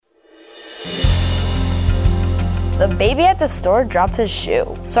The baby at the store dropped his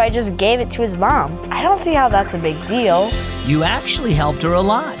shoe, so I just gave it to his mom. I don't see how that's a big deal. You actually helped her a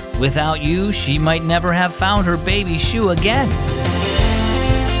lot. Without you, she might never have found her baby's shoe again.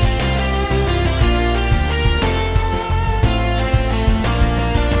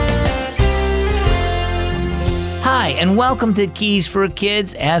 Hi, and welcome to Keys for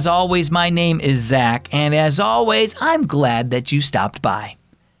Kids. As always, my name is Zach, and as always, I'm glad that you stopped by.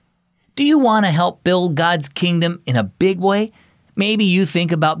 Do you want to help build God's kingdom in a big way? Maybe you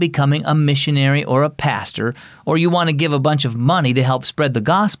think about becoming a missionary or a pastor, or you want to give a bunch of money to help spread the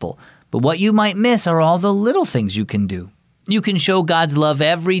gospel. But what you might miss are all the little things you can do. You can show God's love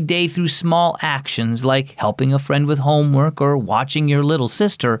every day through small actions like helping a friend with homework or watching your little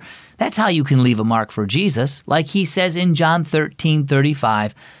sister. That's how you can leave a mark for Jesus. Like he says in John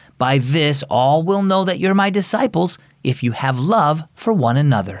 13:35, "By this all will know that you're my disciples if you have love for one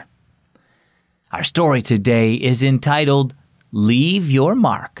another." Our story today is entitled, Leave Your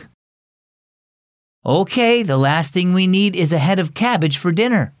Mark. Okay, the last thing we need is a head of cabbage for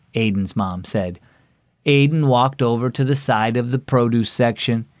dinner, Aiden's mom said. Aiden walked over to the side of the produce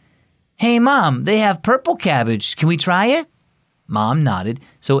section. Hey, Mom, they have purple cabbage. Can we try it? Mom nodded,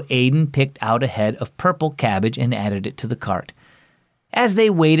 so Aiden picked out a head of purple cabbage and added it to the cart. As they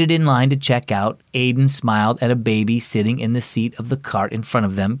waited in line to check out, Aiden smiled at a baby sitting in the seat of the cart in front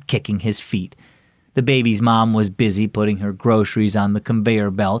of them, kicking his feet. The baby's mom was busy putting her groceries on the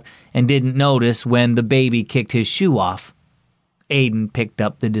conveyor belt and didn't notice when the baby kicked his shoe off. Aiden picked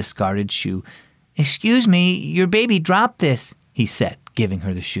up the discarded shoe. Excuse me, your baby dropped this, he said, giving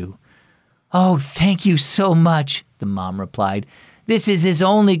her the shoe. Oh, thank you so much, the mom replied. This is his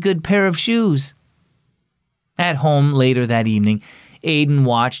only good pair of shoes. At home later that evening, Aiden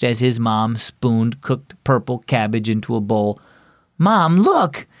watched as his mom spooned cooked purple cabbage into a bowl. Mom,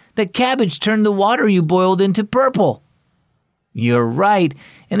 look! The cabbage turned the water you boiled into purple. You're right,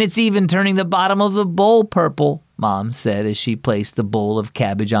 and it's even turning the bottom of the bowl purple, Mom said as she placed the bowl of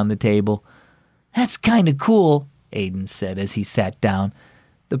cabbage on the table. That's kind of cool, Aiden said as he sat down.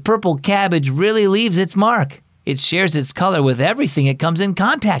 The purple cabbage really leaves its mark. It shares its color with everything it comes in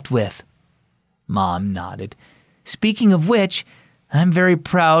contact with. Mom nodded. Speaking of which, I'm very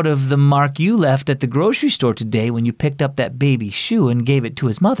proud of the mark you left at the grocery store today when you picked up that baby's shoe and gave it to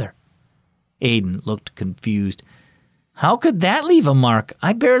his mother. Aiden looked confused. How could that leave a mark?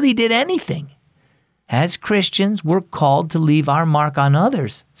 I barely did anything. As Christians, we're called to leave our mark on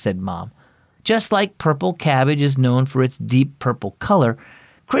others, said Mom. Just like purple cabbage is known for its deep purple color,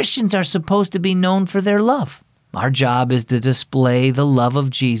 Christians are supposed to be known for their love. Our job is to display the love of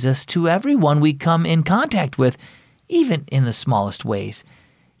Jesus to everyone we come in contact with, even in the smallest ways.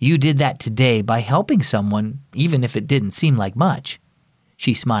 You did that today by helping someone, even if it didn't seem like much.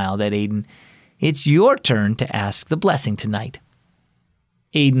 She smiled at Aiden. It's your turn to ask the blessing tonight.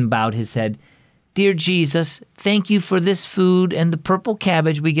 Aiden bowed his head. Dear Jesus, thank you for this food and the purple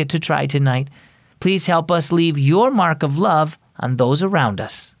cabbage we get to try tonight. Please help us leave your mark of love on those around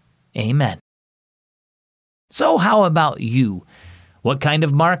us. Amen. So how about you? What kind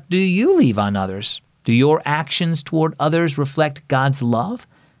of mark do you leave on others? Do your actions toward others reflect God's love?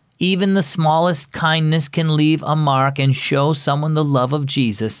 Even the smallest kindness can leave a mark and show someone the love of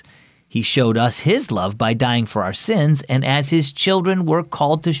Jesus. He showed us his love by dying for our sins, and as his children, we're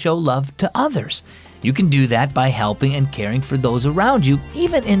called to show love to others. You can do that by helping and caring for those around you,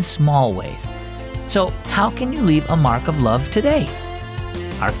 even in small ways. So, how can you leave a mark of love today?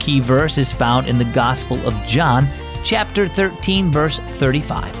 Our key verse is found in the Gospel of John, chapter 13, verse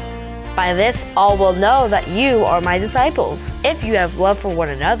 35. By this all will know that you are my disciples, if you have love for one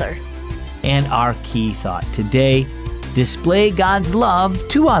another. And our key thought today, display God's love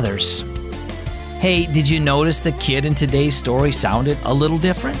to others. Hey, did you notice the kid in today's story sounded a little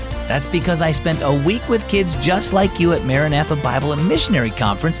different? That's because I spent a week with kids just like you at Maranatha Bible and Missionary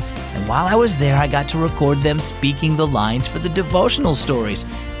Conference, and while I was there, I got to record them speaking the lines for the devotional stories.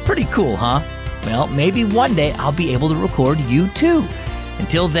 Pretty cool, huh? Well, maybe one day I'll be able to record you too.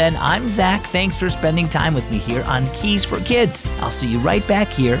 Until then, I'm Zach. Thanks for spending time with me here on Keys for Kids. I'll see you right back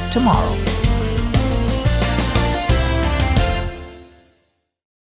here tomorrow.